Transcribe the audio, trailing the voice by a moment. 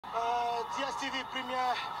DSTV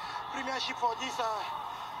premiership for this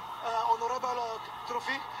honorable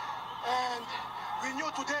trophy, and we knew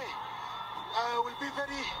today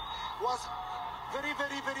was very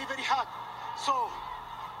hard. So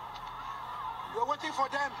we're waiting for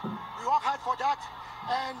them. We work hard for that,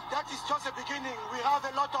 and that is just the beginning. We have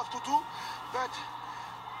a lot to do, but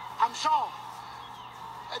I'm sure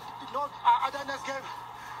other next game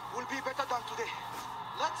will be better than today.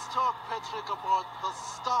 Let's talk, Patrick, about the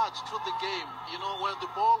start to the game. You know, when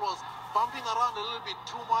the ball was bumping around a little bit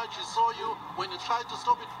too much, you saw when you tried to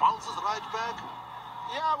stop it, bounces right back.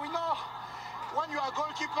 Yeah, we know when you are a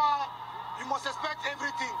goalkeeper, you must expect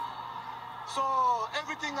everything. So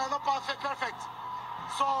everything is not perfect.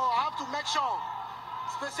 So I have to make sure,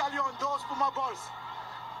 especially on those Puma balls,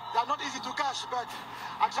 they are not easy to catch, but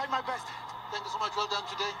I try my best. Thank you so much. Well done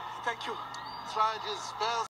today. Thank you. Tried his best.